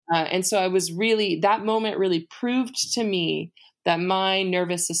And so that moment really proved to me that my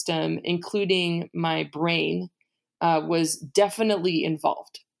nervous system, including my brain, was definitely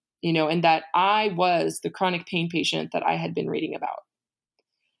involved, and that I was the chronic pain patient that I had been reading about.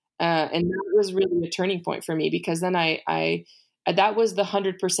 And that was really a turning point for me, because then that was the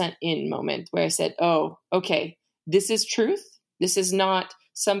 100% in moment where I said, oh, okay, this is truth. This is not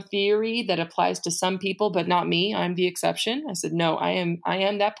some theory that applies to some people, but not me. I'm the exception. I said, no, I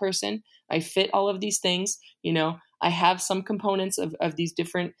am that person. I fit all of these things. I have some components of these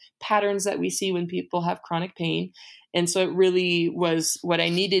different patterns that we see when people have chronic pain. And so it really was what I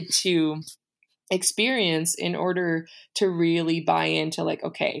needed to experience in order to really buy into, like,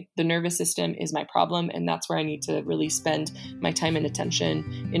 okay, the nervous system is my problem, and that's where I need to really spend my time and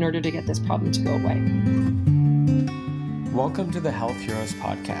attention in order to get this problem to go away. Welcome to the Health Heroes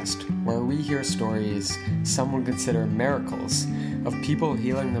podcast, where we hear stories some would consider miracles of people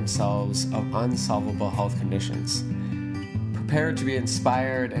healing themselves of unsolvable health conditions. Prepare to be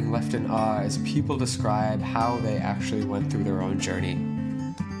inspired and left in awe as people describe how they actually went through their own journey.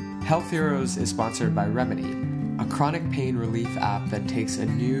 Health Heroes is sponsored by Remedy, a chronic pain relief app that takes a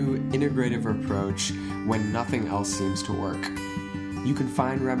new integrative approach when nothing else seems to work. You can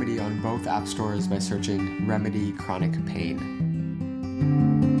find Remedy on both app stores by searching Remedy Chronic Pain.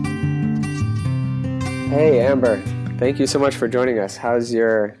 Hey, Amber. Thank you so much for joining us. How's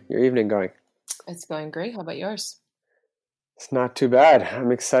your evening going? It's going great. How about yours? It's not too bad.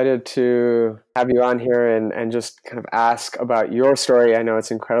 I'm excited to have you on here and just kind of ask about your story. I know it's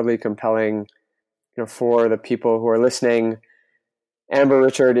incredibly compelling, for the people who are listening. Amber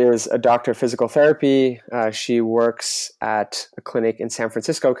Richard is a doctor of physical therapy. She works at a clinic in San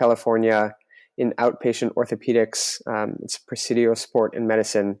Francisco, California, in outpatient orthopedics. It's Presidio Sport and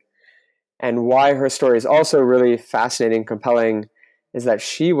Medicine. And why her story is also really fascinating, compelling, is that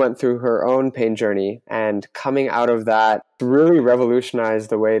she went through her own pain journey, and coming out of that really revolutionized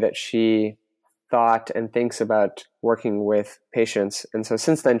the way that she thought and thinks about working with patients. And so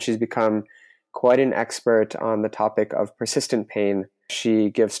since then, she's become quite an expert on the topic of persistent pain. She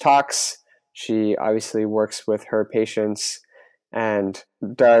gives talks. She obviously works with her patients and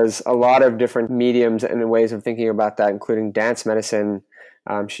does a lot of different mediums and ways of thinking about that, including dance medicine.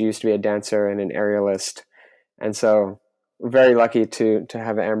 She used to be a dancer and an aerialist. And so very lucky to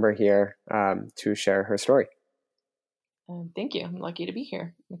have Amber here to share her story. Thank you. I'm lucky to be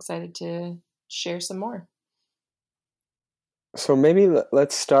here. I'm excited to share some more. So maybe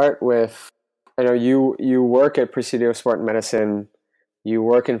let's start with, I know you work at Presidio Sport and Medicine, you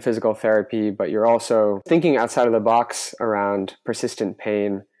work in physical therapy, but you're also thinking outside of the box around persistent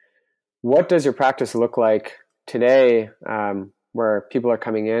pain. What does your practice look like today, where people are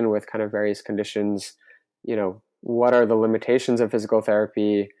coming in with kind of various conditions? What are the limitations of physical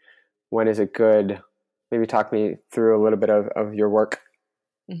therapy? When is it good? Maybe talk me through a little bit of your work.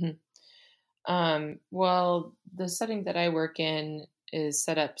 Mm-hmm. Well, the setting that I work in is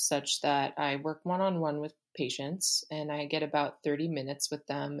set up such that I work one-on-one with patients, and I get about 30 minutes with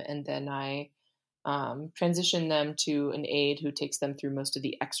them, and then I transition them to an aide who takes them through most of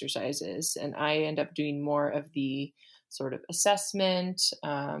the exercises, and I end up doing more of the sort of assessment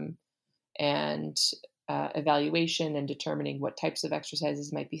and evaluation and determining what types of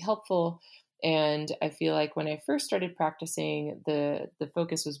exercises might be helpful. And I feel like when I first started practicing, the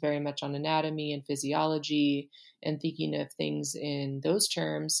focus was very much on anatomy and physiology and thinking of things in those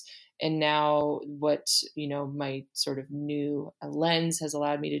terms. And now what, my sort of new lens has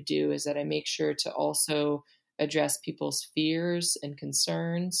allowed me to do is that I make sure to also address people's fears and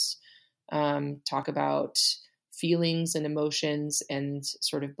concerns, talk about feelings and emotions and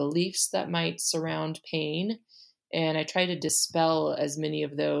sort of beliefs that might surround pain. And I try to dispel as many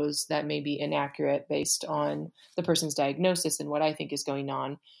of those that may be inaccurate based on the person's diagnosis and what I think is going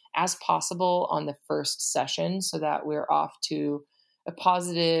on as possible on the first session, so that we're off to a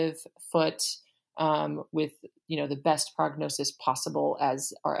positive foot with, the best prognosis possible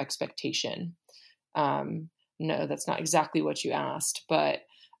as our expectation. No, that's not exactly what you asked, but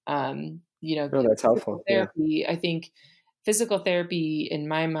No, that's helpful. Therapy, yeah. I think physical therapy, in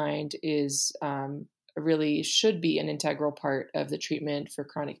my mind, is really should be an integral part of the treatment for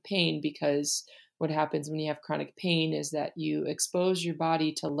chronic pain, because what happens when you have chronic pain is that you expose your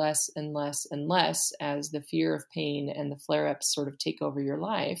body to less and less and less as the fear of pain and the flare-ups sort of take over your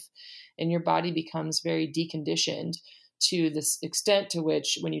life, and your body becomes very deconditioned to this extent to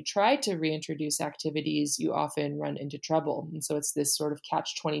which when you try to reintroduce activities, you often run into trouble. And so it's this sort of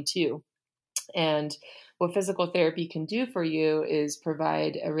catch-22. And what physical therapy can do for you is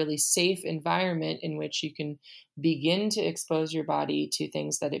provide a really safe environment in which you can begin to expose your body to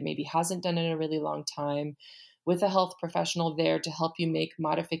things that it maybe hasn't done in a really long time, with a health professional there to help you make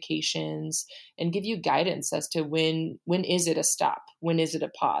modifications and give you guidance as to when is it a stop, when is it a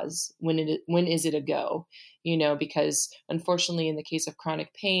pause, when is it a go, because unfortunately in the case of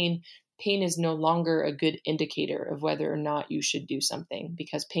chronic pain is no longer a good indicator of whether or not you should do something,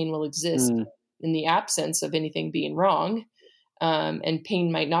 because pain will exist Mm. in the absence of anything being wrong. And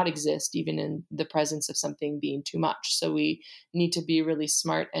pain might not exist even in the presence of something being too much. So we need to be really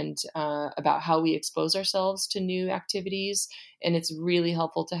smart and about how we expose ourselves to new activities. And it's really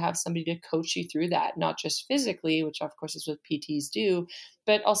helpful to have somebody to coach you through that, not just physically, which of course is what PTs do,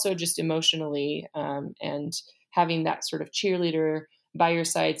 but also just emotionally, and having that sort of cheerleader by your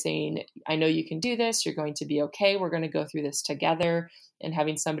side saying, I know you can do this. You're going to be okay. We're going to go through this together. And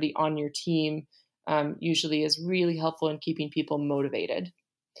having somebody on your team usually is really helpful in keeping people motivated.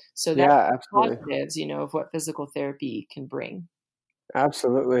 So that's Yeah, absolutely. positives, of what physical therapy can bring.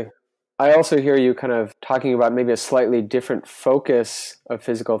 Absolutely. I also hear you kind of talking about maybe a slightly different focus of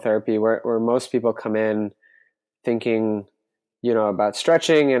physical therapy where most people come in thinking, about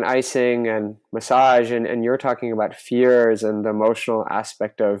stretching and icing and massage, and you're talking about fears and the emotional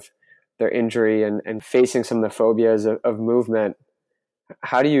aspect of their injury and facing some of the phobias of movement.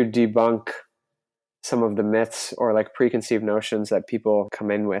 How do you debunk some of the myths or like preconceived notions that people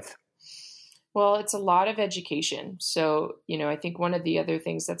come in with? Well, it's a lot of education. So, I think one of the other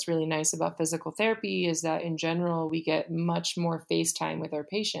things that's really nice about physical therapy is that in general, we get much more face time with our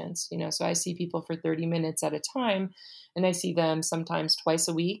patients. So I see people for 30 minutes at a time, and I see them sometimes twice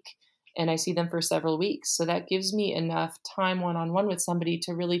a week, and I see them for several weeks. So that gives me enough time one on one with somebody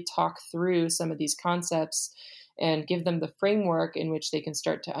to really talk through some of these concepts and give them the framework in which they can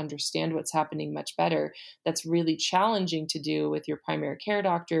start to understand what's happening much better. That's really challenging to do with your primary care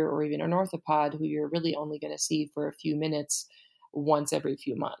doctor or even an orthopod who you're really only going to see for a few minutes once every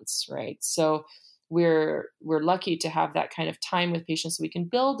few months, right? So we're lucky to have that kind of time with patients so we can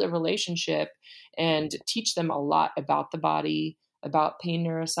build a relationship and teach them a lot about the body, about pain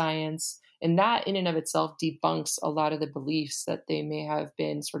neuroscience. And that in and of itself debunks a lot of the beliefs that they may have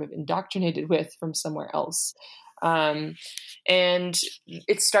been sort of indoctrinated with from somewhere else. And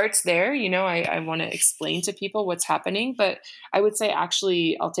it starts there. I want to explain to people what's happening, but I would say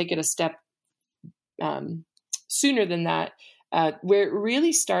actually I'll take it a step sooner than that. Where it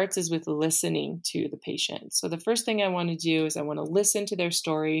really starts is with listening to the patient. So the first thing I want to do is I want to listen to their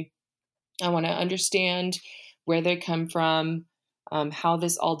story. I want to understand where they come from, how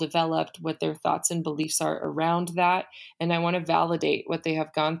this all developed, what their thoughts and beliefs are around that. And I want to validate what they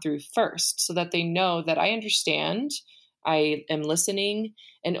have gone through first so that they know that I understand, I am listening.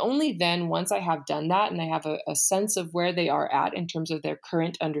 And only then, once I have done that and I have a sense of where they are at in terms of their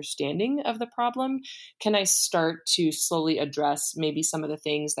current understanding of the problem, can I start to slowly address maybe some of the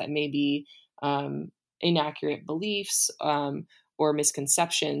things that may be inaccurate beliefs, or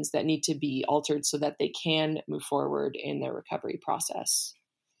misconceptions that need to be altered so that they can move forward in their recovery process.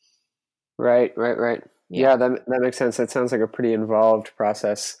 Right. Yeah. Yeah, that makes sense. That sounds like a pretty involved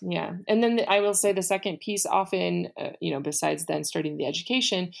process. Yeah. And then I will say the second piece often, besides then starting the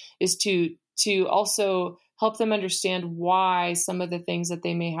education, is to also help them understand why some of the things that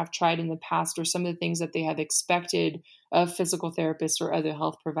they may have tried in the past or some of the things that they have expected of physical therapists or other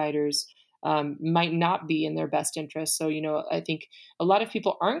health providers might not be in their best interest. So, I think a lot of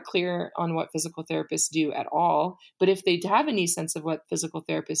people aren't clear on what physical therapists do at all. But if they have any sense of what physical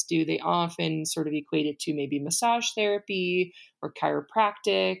therapists do, they often sort of equate it to maybe massage therapy or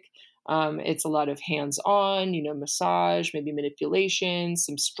chiropractic. It's a lot of hands-on, massage, maybe manipulation,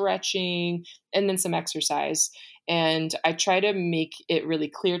 some stretching, and then some exercise. And I try to make it really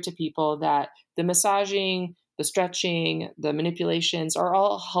clear to people that the massaging, the stretching, the manipulations are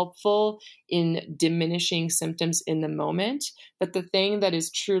all helpful in diminishing symptoms in the moment. But the thing that is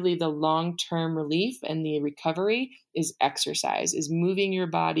truly the long-term relief and the recovery is exercise, is moving your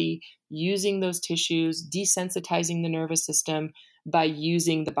body, using those tissues, desensitizing the nervous system by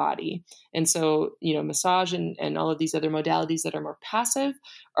using the body. And so, massage and all of these other modalities that are more passive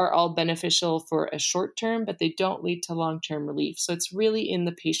are all beneficial for a short term, but they don't lead to long-term relief. So it's really in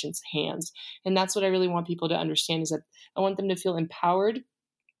the patient's hands. And that's what I really want people to understand, is that I want them to feel empowered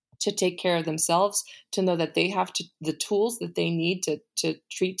to take care of themselves, to know that they have the tools that they need to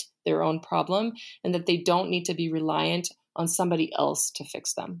treat their own problem, and that they don't need to be reliant on somebody else to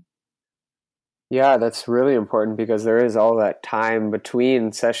fix them. Yeah, that's really important because there is all that time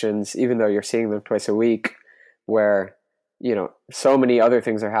between sessions, even though you're seeing them twice a week, where, so many other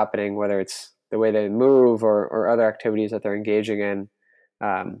things are happening, whether it's the way they move or other activities that they're engaging in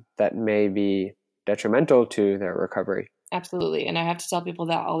that may be detrimental to their recovery. Absolutely. And I have to tell people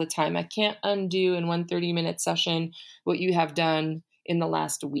that all the time. I can't undo in one 30-minute session what you have done in the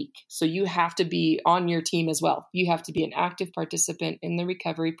last week. So you have to be on your team as well. You have to be an active participant in the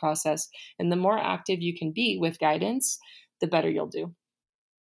recovery process. And the more active you can be with guidance, the better you'll do.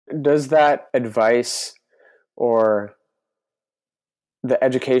 Does that advice or the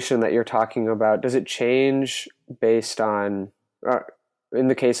education that you're talking about, does it change based on, in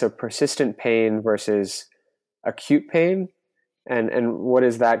the case of persistent pain versus acute pain? And what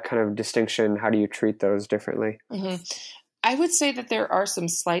is that kind of distinction? How do you treat those differently? Mm-hmm. I would say that there are some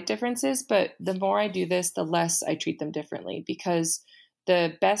slight differences, but the more I do this, the less I treat them differently, because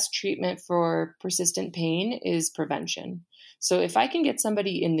the best treatment for persistent pain is prevention. So if I can get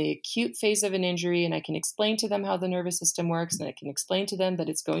somebody in the acute phase of an injury and I can explain to them how the nervous system works, and I can explain to them that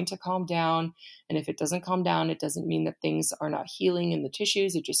it's going to calm down, and if it doesn't calm down, it doesn't mean that things are not healing in the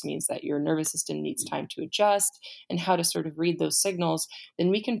tissues. It just means that your nervous system needs time to adjust, and how to sort of read those signals, then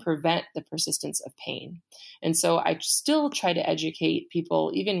we can prevent the persistence of pain. And so I still try to educate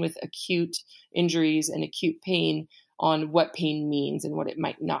people, even with acute injuries and acute pain, on what pain means and what it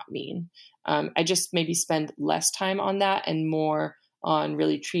might not mean. I just maybe spend less time on that and more on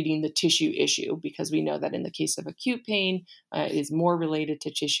really treating the tissue issue, because we know that in the case of acute pain, it is more related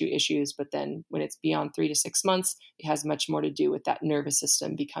to tissue issues. But then when it's beyond 3 to 6 months, it has much more to do with that nervous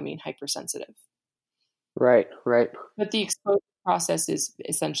system becoming hypersensitive. Right. But the exposure process is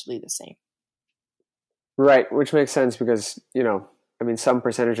essentially the same. Right, which makes sense because, some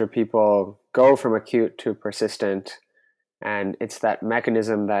percentage of people go from acute to persistent, and it's that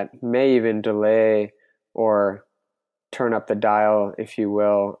mechanism that may even delay or turn up the dial, if you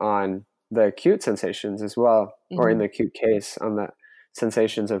will, on the acute sensations as well, or in the acute case, on the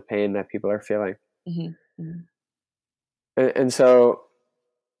sensations of pain that people are feeling. Mm-hmm. Mm-hmm. And so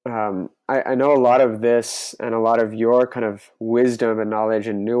I know a lot of this and a lot of your kind of wisdom and knowledge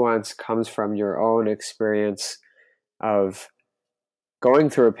and nuance comes from your own experience of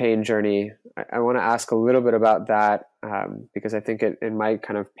going through a pain journey. I want to ask a little bit about that because I think it might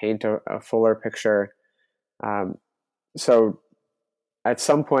kind of paint a fuller picture. So at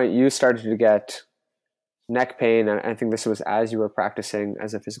some point you started to get neck pain. I think this was as you were practicing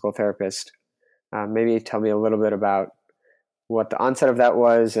as a physical therapist. Maybe tell me a little bit about what the onset of that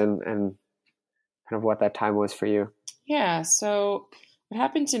was and kind of what that time was for you. Yeah. So what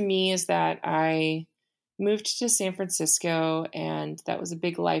happened to me is that I moved to San Francisco, and that was a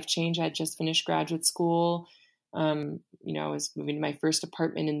big life change. I had just finished graduate school. I was moving to my first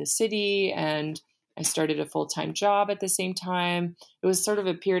apartment in the city, and I started a full-time job at the same time. It was sort of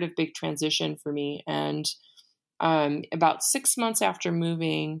a period of big transition for me. And about 6 months after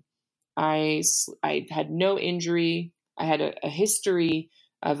moving, I had no injury. I had a history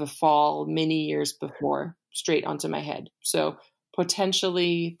of a fall many years before, straight onto my head. So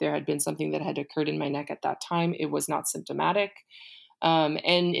potentially there had been something that had occurred in my neck at that time. It was not symptomatic. And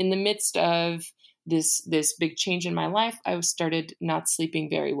in the midst of this big change in my life, I started not sleeping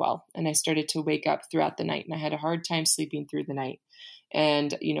very well. And I started to wake up throughout the night, and I had a hard time sleeping through the night.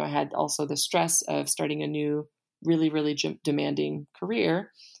 And, I had also the stress of starting a new, really, really demanding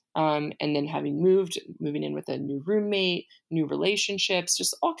career. And then moving in with a new roommate, new relationships,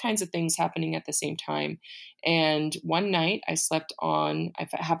 just all kinds of things happening at the same time. And one night I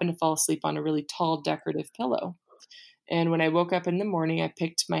happened to fall asleep on a really tall decorative pillow. And when I woke up in the morning, I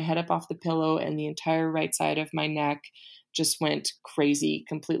picked my head up off the pillow, and the entire right side of my neck just went crazy,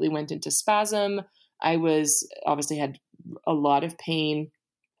 completely went into spasm. I obviously had a lot of pain.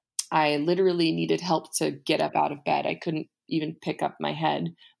 I literally needed help to get up out of bed. I couldn't even pick up my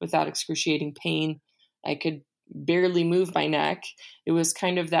head without excruciating pain. I could barely move my neck. It was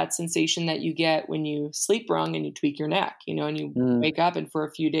kind of that sensation that you get when you sleep wrong and you tweak your neck, and you wake up and for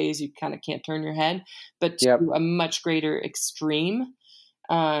a few days you kind of can't turn your head, but to a much greater extreme.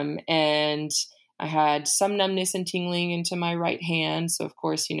 And I had some numbness and tingling into my right hand. So of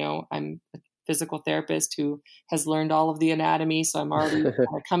course, I'm a physical therapist who has learned all of the anatomy. So I'm already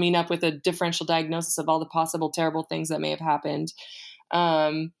coming up with a differential diagnosis of all the possible terrible things that may have happened.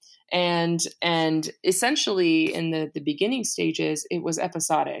 And essentially in the beginning stages, it was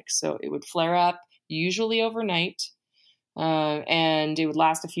episodic. So it would flare up usually overnight. And it would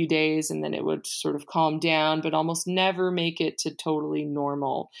last a few days, and then it would sort of calm down, but almost never make it to totally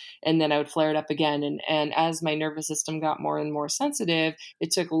normal. And then I would flare it up again. And as my nervous system got more and more sensitive,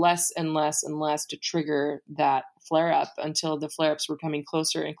 it took less and less and less to trigger that flare up until the flare ups were coming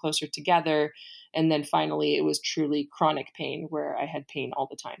closer and closer together. And then finally it was truly chronic pain, where I had pain all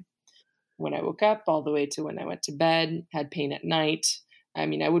the time. when I woke up all the way to when I went to bed, had pain at night. I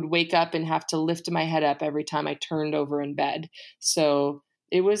mean, I would wake up and have to lift my head up every time I turned over in bed. So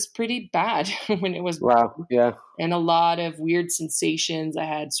it was pretty bad when it was. Wow. Yeah. And a lot of weird sensations. I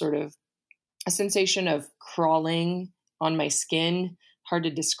had sort of a sensation of crawling on my skin, hard to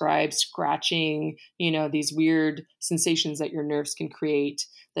describe, scratching, these weird sensations that your nerves can create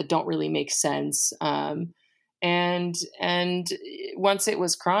that don't really make sense. And once it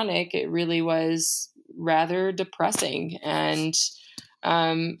was chronic, it really was rather depressing. And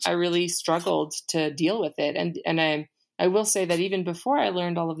I really struggled to deal with it. And I will say that even before I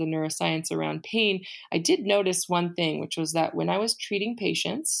learned all of the neuroscience around pain, I did notice one thing, which was that when I was treating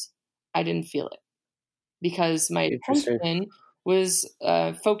patients, I didn't feel it because my attention was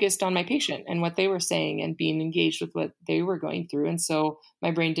focused on my patient and what they were saying and being engaged with what they were going through. And so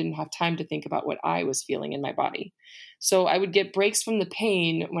my brain didn't have time to think about what I was feeling in my body. So I would get breaks from the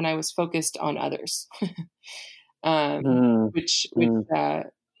pain when I was focused on others,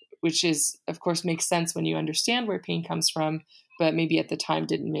 which is, of course, makes sense when you understand where pain comes from, but maybe at the time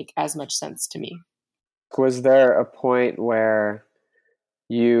didn't make as much sense to me. Was there a point where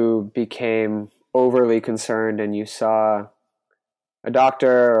you became overly concerned and you saw a doctor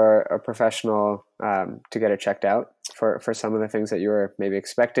or a professional to get it checked out for some of the things that you were maybe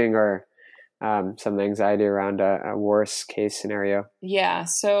expecting, or some anxiety around a worse case scenario? Yeah.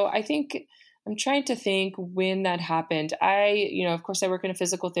 So I think I'm trying to think when that happened. Of course I work in a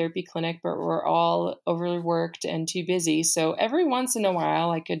physical therapy clinic, but we're all overworked and too busy. So every once in a while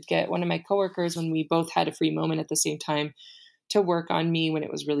I could get one of my coworkers, when we both had a free moment at the same time, to work on me when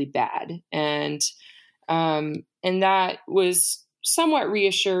it was really bad. And that was somewhat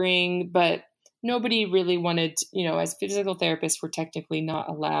reassuring, but nobody really wanted, as physical therapists, we're technically not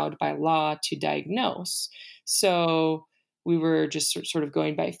allowed by law to diagnose. So we were just sort of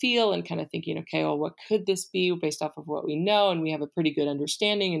going by feel and kind of thinking, okay, well, what could this be based off of what we know? And we have a pretty good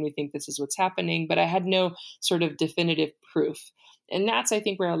understanding and we think this is what's happening, but I had no sort of definitive proof. And that's, I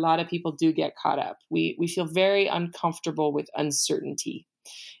think, where a lot of people do get caught up. We feel very uncomfortable with uncertainty.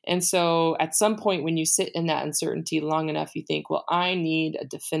 And so at some point when you sit in that uncertainty long enough, you think, well, I need a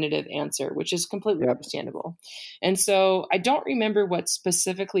definitive answer, which is completely understandable. And so I don't remember what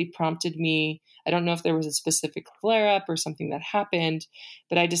specifically prompted me. I don't know if there was a specific flare-up or something that happened,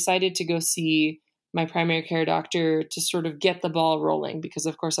 but I decided to go see my primary care doctor to sort of get the ball rolling, because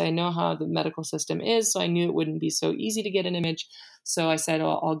of course I know how the medical system is. So I knew it wouldn't be so easy to get an image. So I said,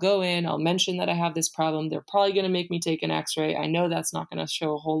 I'll go in, I'll mention that I have this problem. They're probably going to make me take an x-ray. I know that's not going to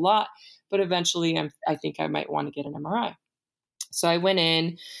show a whole lot, but eventually I think I might want to get an MRI. So I went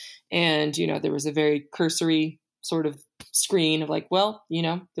in and, there was a very cursory sort of screen of like, well,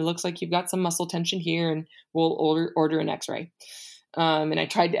 it looks like you've got some muscle tension here and we'll order an x-ray. And I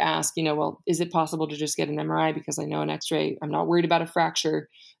tried to ask, well, is it possible to just get an MRI? Because I know an x-ray, I'm not worried about a fracture.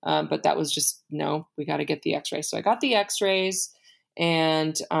 But that was just, no, we got to get the x-ray. So I got the x-rays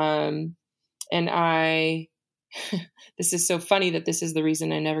and I, this is so funny that this is the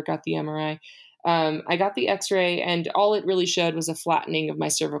reason I never got the MRI. I got the x-ray and all it really showed was a flattening of my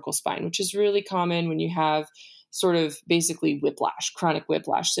cervical spine, which is really common when you have sort of basically whiplash, chronic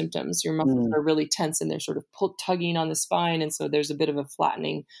whiplash symptoms. Your muscles are really tense and they're sort of tugging on the spine. And so there's a bit of a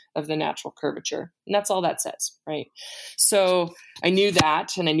flattening of the natural curvature. And that's all that says, right? So I knew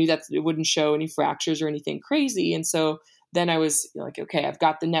that, and I knew that it wouldn't show any fractures or anything crazy. And so then I was like, okay, I've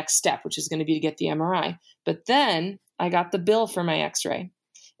got the next step, which is going to be to get the MRI. But then I got the bill for my x-ray,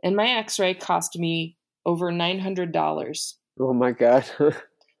 and my x-ray cost me over $900. Oh my God.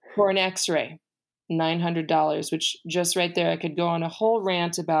 For an x-ray. $900, which just right there, I could go on a whole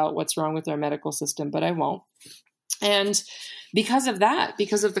rant about what's wrong with our medical system, but I won't. And because of that,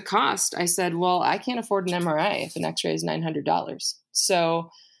 because of the cost, I said, well, I can't afford an MRI if an x-ray is $900. So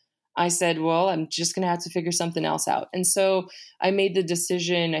I said, well, I'm just going to have to figure something else out. And so I made the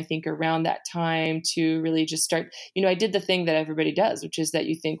decision, I think around that time, to really just start, I did the thing that everybody does, which is that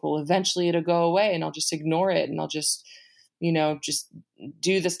you think, well, eventually it'll go away and I'll just ignore it and I'll just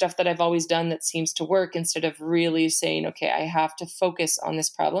do the stuff that I've always done that seems to work, instead of really saying, okay, I have to focus on this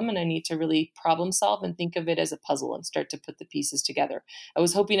problem and I need to really problem solve and think of it as a puzzle and start to put the pieces together. I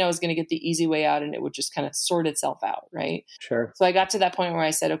was hoping I was going to get the easy way out and it would just kind of sort itself out. Right. Sure. So I got to that point where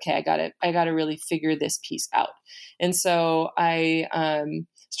I said, okay, I got to really figure this piece out. And so I,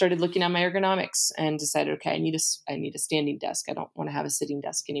 started looking at my ergonomics and decided, okay, I need a standing desk. I don't want to have a sitting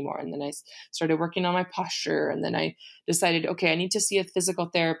desk anymore. And then I started working on my posture. And then I decided, okay, I need to see a physical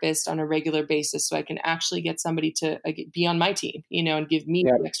therapist on a regular basis so I can actually get somebody to be on my team, and give me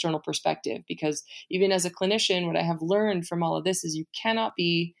the external perspective. Because even as a clinician, what I have learned from all of this is you cannot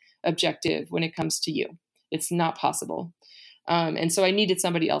be objective when it comes to you. It's not possible. And so I needed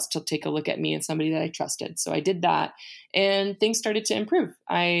somebody else to take a look at me and somebody that I trusted. So I did that, and things started to improve.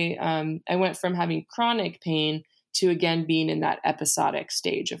 I went from having chronic pain to again being in that episodic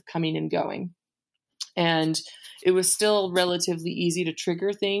stage of coming and going. And it was still relatively easy to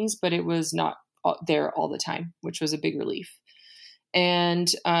trigger things, but it was not there all the time, which was a big relief.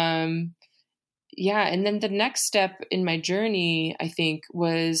 And and then the next step in my journey, I think,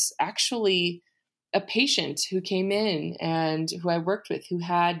 was actually a patient who came in and who I worked with, who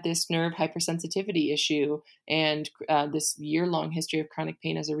had this nerve hypersensitivity issue and this year-long history of chronic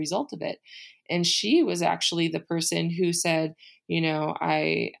pain as a result of it. And she was actually the person who said,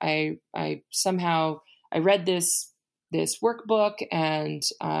 I somehow I read this workbook and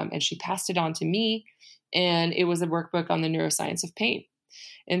she passed it on to me, and it was a workbook on the neuroscience of pain.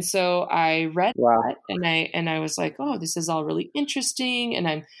 And so I read that, and I was like, oh, this is all really interesting. And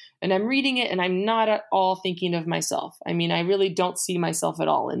I'm reading it, and I'm not at all thinking of myself. I mean, I really don't see myself at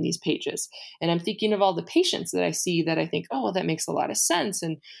all in these pages. And I'm thinking of all the patients that I see that I think, oh, well, that makes a lot of sense.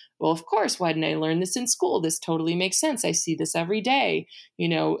 And well, of course, why didn't I learn this in school? This totally makes sense. I see this every day.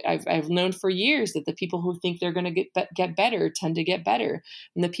 I've known for years that the people who think they're going to get better tend to get better.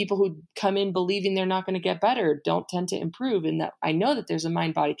 And the people who come in believing they're not going to get better don't tend to improve. And that I know that there's a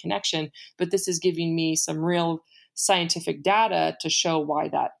mind-body connection, but this is giving me some real scientific data to show why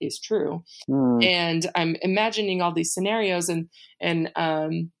that is true. And I'm imagining all these scenarios, and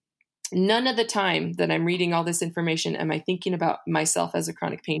none of the time that I'm reading all this information am I thinking about myself as a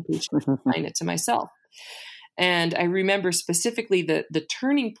chronic pain patient, applying it to myself. And I remember specifically the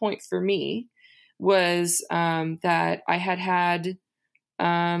turning point for me was that I had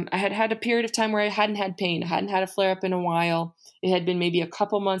a period of time where I hadn't had pain. I hadn't had a flare-up in a while. It had been maybe a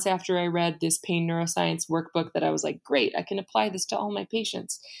couple months after I read this pain neuroscience workbook that I was like, great, I can apply this to all my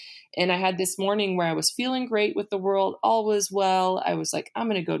patients. And I had this morning where I was feeling great with the world. All was well. I was like, I'm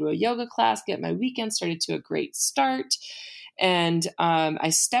going to go to a yoga class, get my weekend started to a great start. And I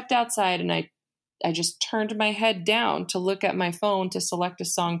stepped outside, and I just turned my head down to look at my phone to select a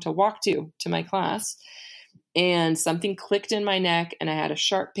song to walk to my class. And something clicked in my neck, and I had a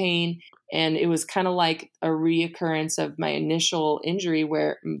sharp pain. And it was kind of like a reoccurrence of my initial injury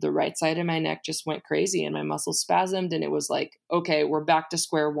where the right side of my neck just went crazy and my muscles spasmed. And it was like, okay, we're back to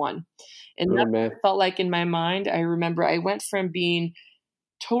square one. And that's what it felt like in my mind. I remember I went from being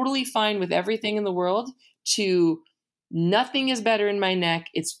totally fine with everything in the world to nothing is better in my neck.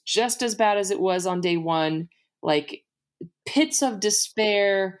 It's just as bad as it was on day one, like pits of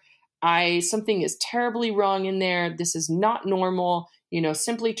despair. Something is terribly wrong in there. This is not normal.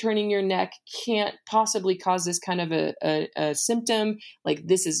 Simply turning your neck can't possibly cause this kind of a symptom. Like,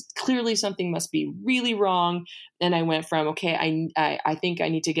 this is clearly something must be really wrong. And I went from, okay, I think I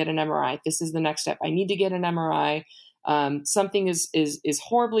need to get an MRI. This is the next step. I need to get an MRI. Something is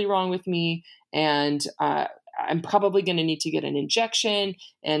horribly wrong with me. And, I'm probably going to need to get an injection.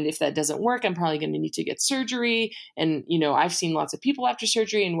 And if that doesn't work, I'm probably going to need to get surgery. And, I've seen lots of people after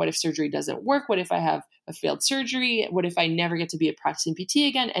surgery. And what if surgery doesn't work? What if I have a failed surgery? What if I never get to be a practicing PT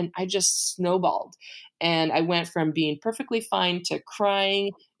again? And I just snowballed. And I went from being perfectly fine to crying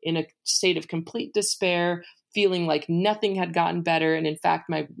in a state of complete despair, feeling like nothing had gotten better. And in fact,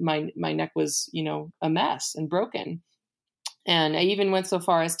 my neck was, a mess and broken. And I even went so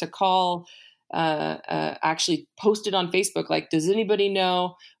far as to call actually posted on Facebook, like, does anybody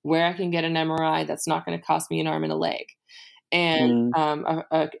know where I can get an MRI that's not going to cost me an arm and a leg? And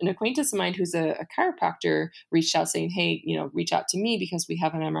an acquaintance of mine who's a chiropractor reached out saying, hey, reach out to me because we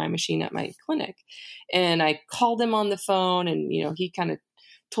have an MRI machine at my clinic. And I called him on the phone, and, he kind of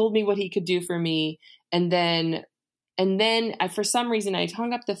told me what he could do for me. And then for some reason I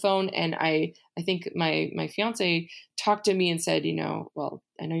hung up the phone, and I think my fiance talked to me and said, well,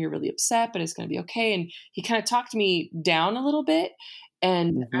 I know you're really upset, but it's going to be okay. And he kind of talked me down a little bit.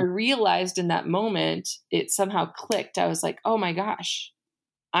 And I realized in that moment, it somehow clicked. I was like, oh my gosh,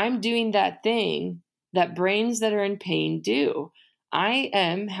 I'm doing that thing that brains that are in pain do. I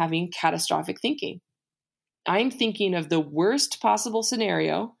am having catastrophic thinking. I'm thinking of the worst possible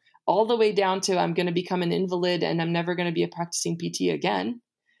scenario, all the way down to I'm going to become an invalid and I'm never going to be a practicing PT again.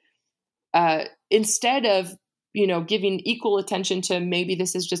 Instead of, giving equal attention to maybe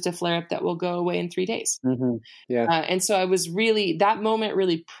this is just a flare-up that will go away in 3 days. Yeah. And so that moment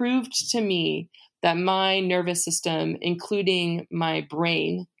really proved to me that my nervous system, including my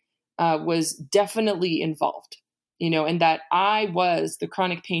brain, was definitely involved, and that I was the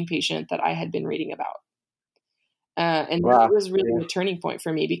chronic pain patient that I had been reading about. And that was really a turning point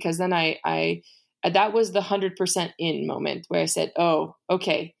for me, because then I that was the 100% in moment where I said, oh,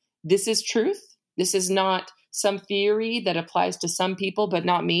 okay, this is truth. This is not some theory that applies to some people, but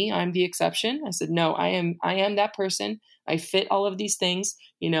not me. I'm the exception. I said, no, I am that person. I fit all of these things.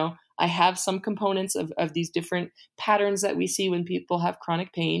 I have some components of these different patterns that we see when people have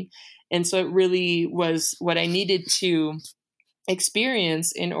chronic pain. And so it really was what I needed to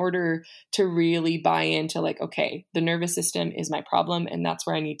experience in order to really buy into like, okay, the nervous system is my problem. And that's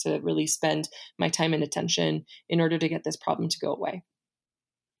where I need to really spend my time and attention in order to get this problem to go away.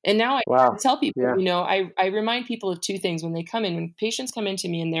 And now I tell people, I remind people of two things when they come in. When patients come into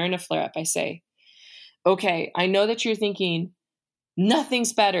me and they're in a flare-up, I say, okay, I know that you're thinking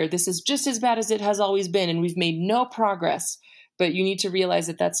nothing's better. This is just as bad as it has always been, and we've made no progress. But you need to realize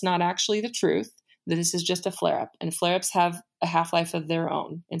that that's not actually the truth, that this is just a flare-up. And flare-ups have a half-life of their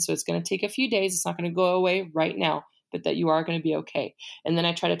own. And so it's going to take a few days. It's not going to go away right now, but that you are going to be okay. And then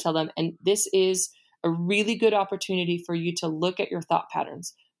I try to tell them, and this is a really good opportunity for you to look at your thought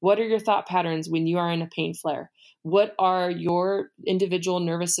patterns. What are your thought patterns when you are in a pain flare? What are your individual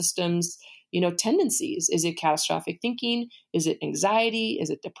nervous systems, tendencies? Is it catastrophic thinking? Is it anxiety? Is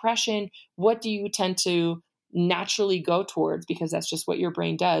it depression? What do you tend to naturally go towards because that's just what your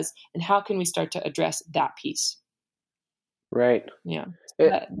brain does? And how can we start to address that piece? Right. Yeah.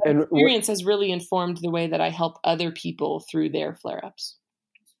 That experience has really informed the way that I help other people through their flare-ups.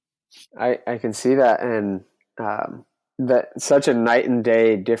 I can see that. And that such a night and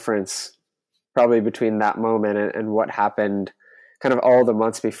day difference probably between that moment and what happened kind of all the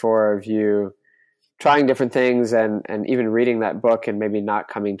months before of you trying different things and even reading that book and maybe not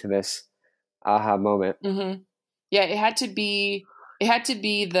coming to this aha moment. Mm-hmm. Yeah, it had to be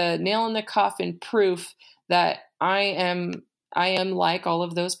the nail in the coffin proof that I am like all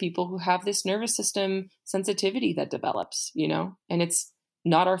of those people who have this nervous system sensitivity that develops, and it's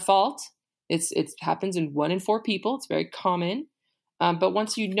not our fault. It happens in 1 in 4 people. It's very common. But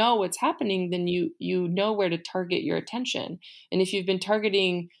once you know what's happening, then you know where to target your attention. And if you've been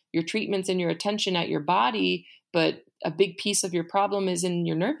targeting your treatments and your attention at your body, but a big piece of your problem is in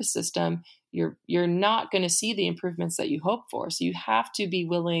your nervous system, you're not going to see the improvements that you hope for. So you have to be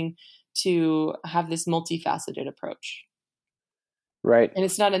willing to have this multifaceted approach. Right. And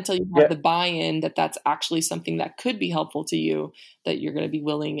it's not until you have the buy-in that that's actually something that could be helpful to you that you're going to be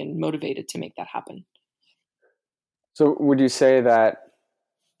willing and motivated to make that happen. So would you say that,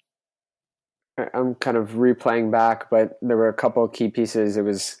 I'm kind of replaying back, but there were a couple of key pieces. It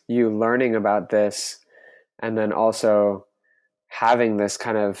was you learning about this and then also having this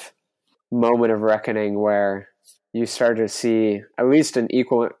kind of moment of reckoning where you start to see at least an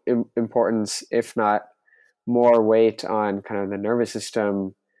equal importance, if not more weight on kind of the nervous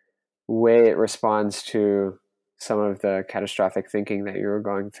system, way it responds to some of the catastrophic thinking that you were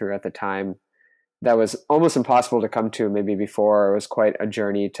going through at the time. That was almost impossible to come to maybe before. It was quite a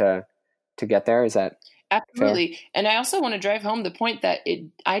journey to get there. Is that absolutely fair? And I also want to drive home the point that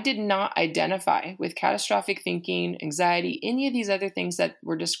I did not identify with catastrophic thinking, anxiety, any of these other things that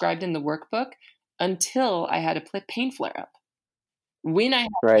were described in the workbook until I had a pain flare-up. When I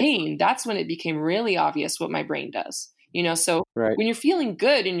had pain, that's when it became really obvious what my brain does. So when you're feeling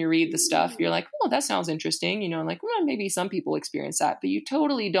good and you read the stuff, you're like, oh, that sounds interesting. Like, well, maybe some people experience that, but you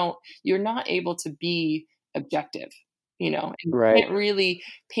totally don't, you're not able to be objective, and can't really,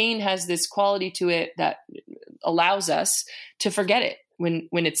 pain has this quality to it that allows us to forget it when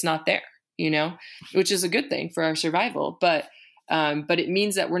it's not there, which is a good thing for our survival. But it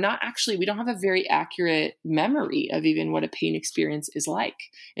means that we don't have a very accurate memory of even what a pain experience is like.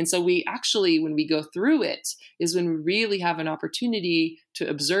 And so we actually, when we go through it, is when we really have an opportunity to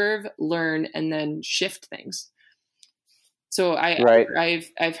observe, learn, and then shift things. So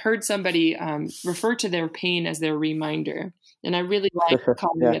I've heard somebody refer to their pain as their reminder. And I really like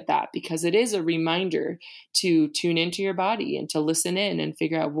calling it that, because it is a reminder to tune into your body and to listen in and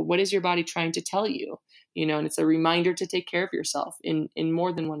figure out, well, what is your body trying to tell you? And it's a reminder to take care of yourself in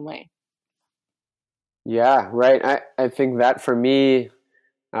more than one way. Yeah, right. I think that for me,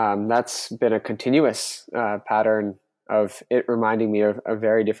 that's been a continuous pattern of it reminding me of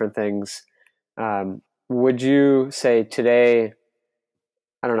very different things. Would you say today,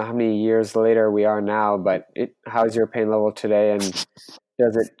 I don't know how many years later we are now, but how's your pain level today? And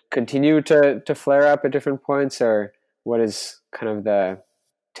does it continue to flare up at different points, or what is kind of the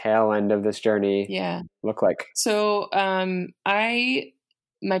tail end of this journey look like? So my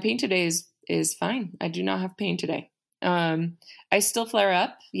pain today is fine. I do not have pain today. I still flare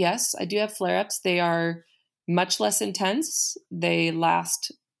up. Yes, I do have flare-ups. They are much less intense. They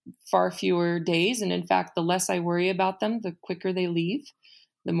last far fewer days. And in fact, the less I worry about them, the quicker they leave.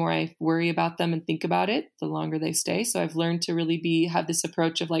 The more I worry about them and think about it, the longer they stay. So I've learned to really have this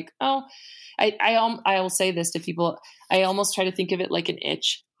approach of like, oh, I will say this to people. I almost try to think of it like an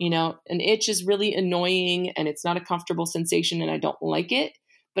itch. An itch is really annoying and it's not a comfortable sensation and I don't like it,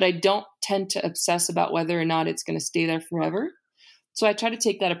 but I don't tend to obsess about whether or not it's going to stay there forever. So I try to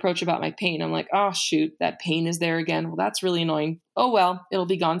take that approach about my pain. I'm like, oh, shoot, that pain is there again. Well, that's really annoying. Oh, well, it'll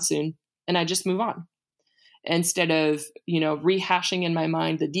be gone soon. And I just move on instead of, rehashing in my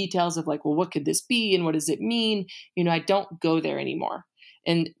mind the details of like, well, what could this be? And what does it mean? I don't go there anymore.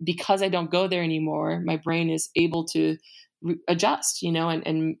 And because I don't go there anymore, my brain is able to adjust,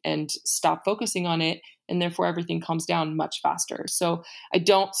 and stop focusing on it. And therefore everything calms down much faster. So I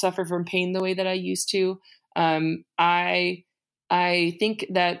don't suffer from pain the way that I used to. I think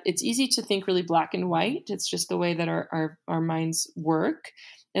that it's easy to think really black and white. It's just the way that our minds work.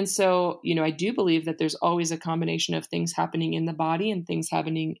 And so, I do believe that there's always a combination of things happening in the body and things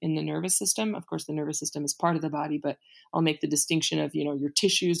happening in the nervous system. Of course, the nervous system is part of the body, but I'll make the distinction of, your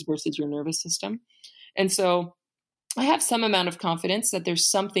tissues versus your nervous system. And so I have some amount of confidence that there's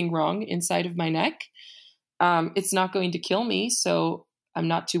something wrong inside of my neck. It's not going to kill me, so I'm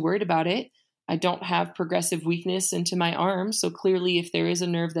not too worried about it. I don't have progressive weakness into my arm. So clearly if there is a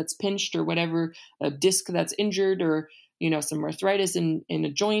nerve that's pinched or whatever, a disc that's injured or, some arthritis in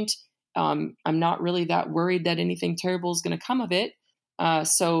a joint, I'm not really that worried that anything terrible is going to come of it.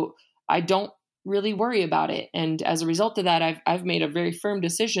 So I don't really worry about it. And as a result of that, I've made a very firm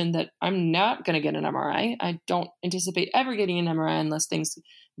decision that I'm not going to get an MRI. I don't anticipate ever getting an MRI unless things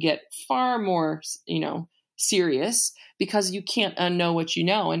get far more, serious, because you can't unknow what you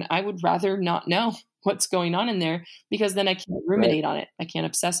know. And I would rather not know what's going on in there, because then I can't ruminate on it. I can't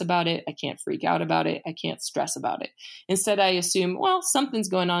obsess about it. I can't freak out about it. I can't stress about it. Instead, I assume, well, something's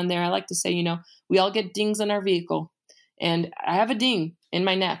going on there. I like to say, we all get dings in our vehicle, and I have a ding in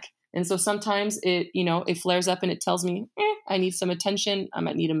my neck. And so sometimes it flares up and it tells me, I need some attention. I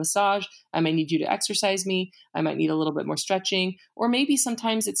might need a massage. I might need you to exercise me. I might need a little bit more stretching. Or maybe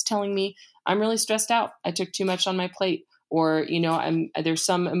sometimes it's telling me I'm really stressed out. I took too much on my plate. Or, there's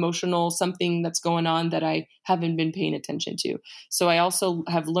some emotional something that's going on that I haven't been paying attention to. So I also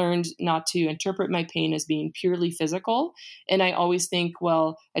have learned not to interpret my pain as being purely physical. And I always think,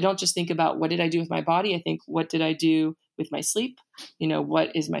 well, I don't just think about what did I do with my body? I think, what did I do with my sleep?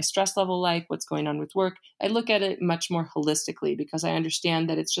 What is my stress level like? What's going on with work? I look at it much more holistically, because I understand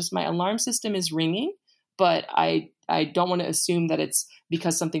that it's just my alarm system is ringing, but I don't want to assume that it's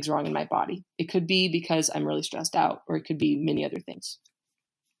because something's wrong in my body. It could be because I'm really stressed out, or it could be many other things.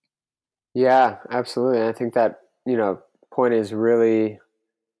 Yeah, absolutely. And I think that, point is really,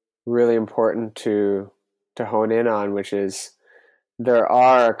 really important to hone in on, which is there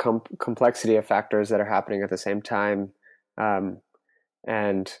are a complexity of factors that are happening at the same time.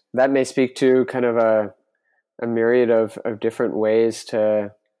 And that may speak to kind of a myriad of different ways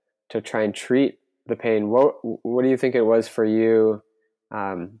to try and treat the pain. What do you think it was for you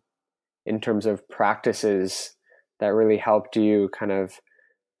in terms of practices that really helped you kind of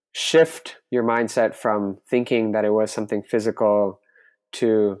shift your mindset from thinking that it was something physical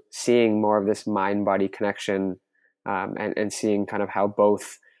to seeing more of this mind-body connection, and seeing kind of how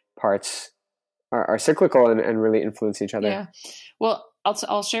both parts are cyclical and really influence each other? Yeah. Well,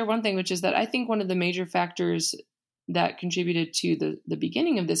 I'll share one thing, which is that I think one of the major factors that contributed to the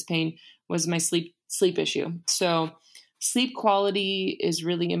beginning of this pain was my sleep issue. So sleep quality is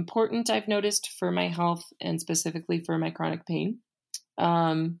really important, I've noticed, for my health and specifically for my chronic pain,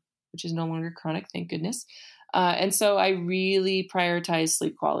 which is no longer chronic, thank goodness. And so I really prioritize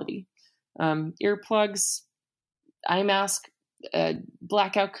sleep quality. Earplugs, eye mask,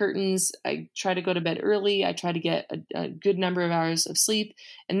 blackout curtains. I try to go to bed early. I try to get a good number of hours of sleep,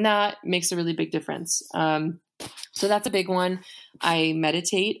 and that makes a really big difference. So that's a big one. I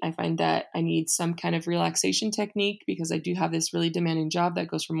meditate. I find that I need some kind of relaxation technique because I do have this really demanding job that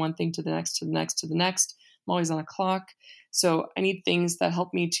goes from one thing to the next, to the next, to the next. I'm always on a clock. So I need things that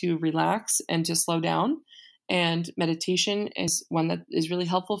help me to relax and to slow down. And meditation is one that is really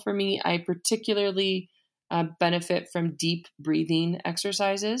helpful for me. I particularly benefit from deep breathing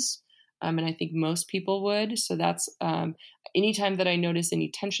exercises. And I think most people would. So that's anytime that I notice any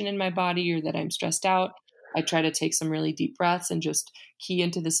tension in my body or that I'm stressed out, I try to take some really deep breaths and just key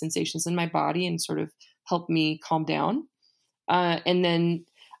into the sensations in my body and sort of help me calm down. And then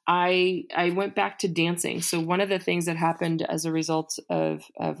I went back to dancing. So one of the things that happened as a result of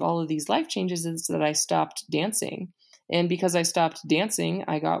all of these life changes is that I stopped dancing. And because I stopped dancing,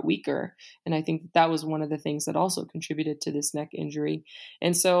 I got weaker. And I think that was one of the things that also contributed to this neck injury.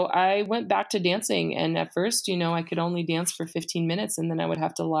 And so I went back to dancing. And at first, I could only dance for 15 minutes and then I would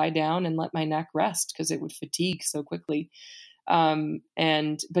have to lie down and let my neck rest because it would fatigue so quickly.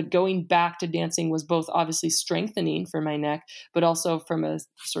 But going back to dancing was both obviously strengthening for my neck, but also from a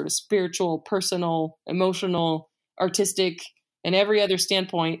sort of spiritual, personal, emotional, artistic, and every other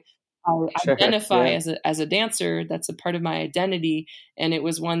standpoint. I identify as a dancer. That's a part of my identity. And it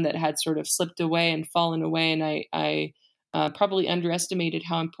was one that had sort of slipped away and fallen away. And I probably underestimated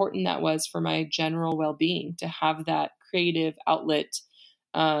how important that was for my general well-being to have that creative outlet.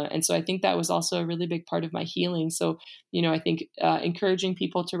 And so I think that was also a really big part of my healing. So, I think encouraging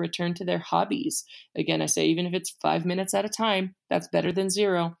people to return to their hobbies. Again, I say, even if it's 5 minutes at a time, that's better than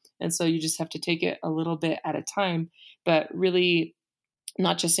 0. And so you just have to take it a little bit at a time, but really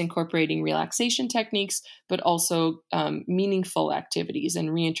not just incorporating relaxation techniques, but also meaningful activities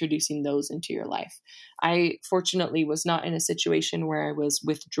and reintroducing those into your life. I fortunately was not in a situation where I was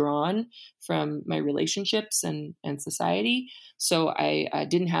withdrawn from my relationships and society. So I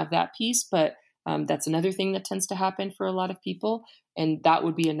didn't have that piece, but that's another thing that tends to happen for a lot of people. And that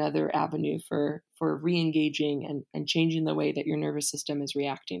would be another avenue for re-engaging and changing the way that your nervous system is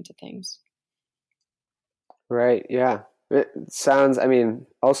reacting to things. Right. Yeah. It sounds,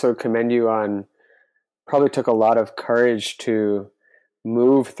 also commend you on, probably took a lot of courage to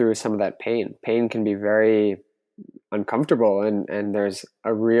move through some of that pain. Pain can be very uncomfortable and there's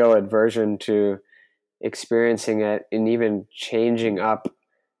a real aversion to experiencing it and even changing up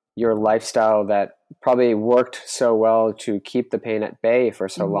your lifestyle that probably worked so well to keep the pain at bay for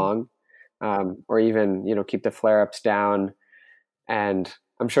so long, or even, keep the flare-ups down. And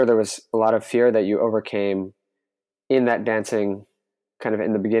I'm sure there was a lot of fear that you overcame in that dancing, kind of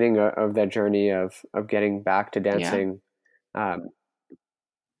in the beginning of that journey of getting back to dancing. Yeah.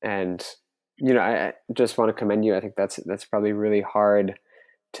 And, I just want to commend you. I think that's probably really hard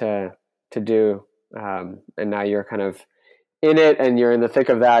to do. And now you're kind of in it and you're in the thick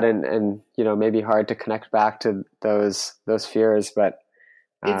of that and maybe hard to connect back to those fears, but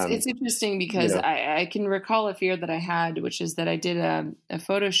it's interesting because I can recall a fear that I had, which is that I did a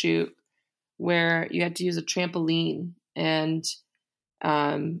photo shoot where you had to use a trampoline and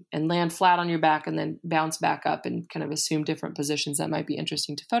land flat on your back and then bounce back up and kind of assume different positions that might be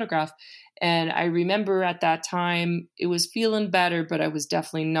interesting to photograph. And I remember at that time it was feeling better, but I was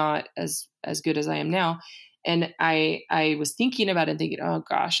definitely not as good as I am now. And I was thinking about it and thinking, oh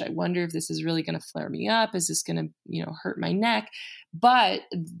gosh, I wonder if this is really going to flare me up. Is this going to, hurt my neck? But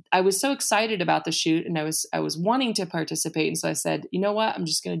I was so excited about the shoot and I was wanting to participate. And so I said, you know what, I'm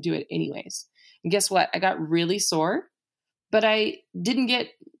just going to do it anyways. And guess what? I got really sore, but I didn't get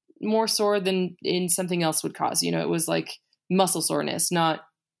more sore than in something else would cause. It was like muscle soreness, not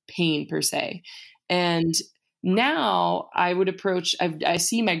pain per se. And now I would approach, I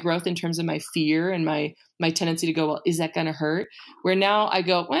see my growth in terms of my fear and my tendency to go, well, is that going to hurt? Where now I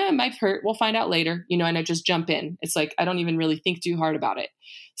go, well, it might hurt. We'll find out later, and I just jump in. It's like, I don't even really think too hard about it.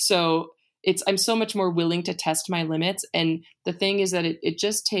 So I'm so much more willing to test my limits. And the thing is that it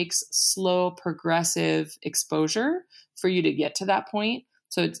just takes slow, progressive exposure for you to get to that point.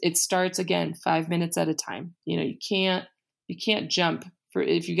 So it starts again, 5 minutes at a time. You can't jump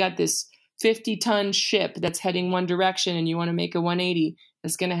if you got this 50-ton ship that's heading one direction and you want to make a 180,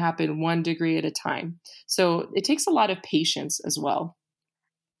 it's going to happen 1 degree at a time. So it takes a lot of patience as well.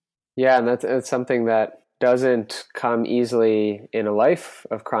 Yeah. And that's something that doesn't come easily in a life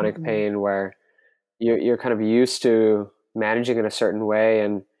of chronic pain where you're kind of used to managing in a certain way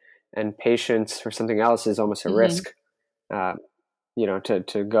and patience for something else is almost a risk,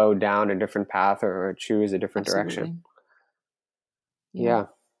 to go down a different path or choose a different direction. Yeah.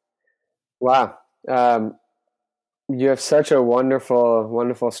 Wow. You have such a wonderful,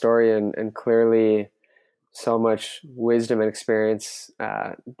 wonderful story and clearly so much wisdom and experience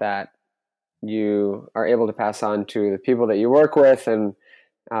that you are able to pass on to the people that you work with. And,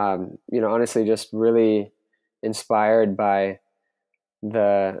 honestly, just really inspired by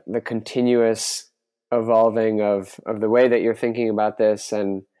the continuous evolving of the way that you're thinking about this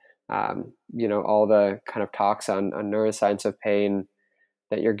and, all the kind of talks on neuroscience of pain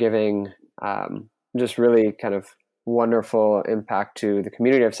that you're giving, just really kind of wonderful impact to the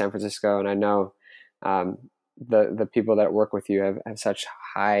community of San Francisco. And I know the people that work with you have such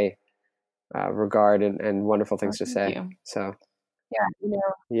high regard and wonderful things to say. You. So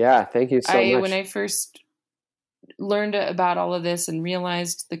yeah, thank you so much. When I first learned about all of this and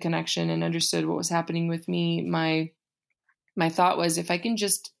realized the connection and understood what was happening with me, my thought was, if I can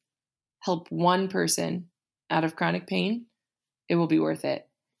just help one person out of chronic pain, it will be worth it.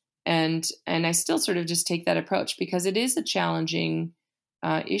 And I still sort of just take that approach because it is a challenging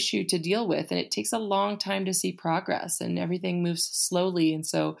issue to deal with, and it takes a long time to see progress, and everything moves slowly. And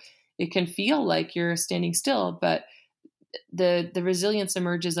so it can feel like you're standing still, but the resilience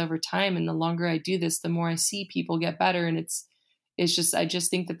emerges over time. And the longer I do this, the more I see people get better. And I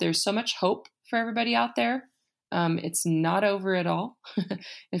just think that there's so much hope for everybody out there. It's not over at all.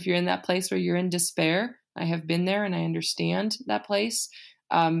 If you're in that place where you're in despair, I have been there and I understand that place.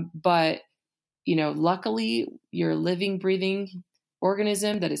 But luckily you're a living, breathing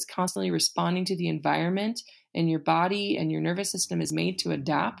organism that is constantly responding to the environment, and your body and your nervous system is made to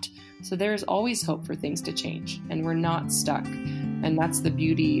adapt. So there is always hope for things to change, and we're not stuck. And that's the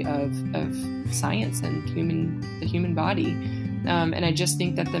beauty of science and the human body. And I just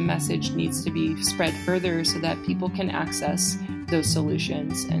think that the message needs to be spread further so that people can access those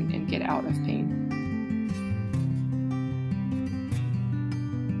solutions and get out of pain.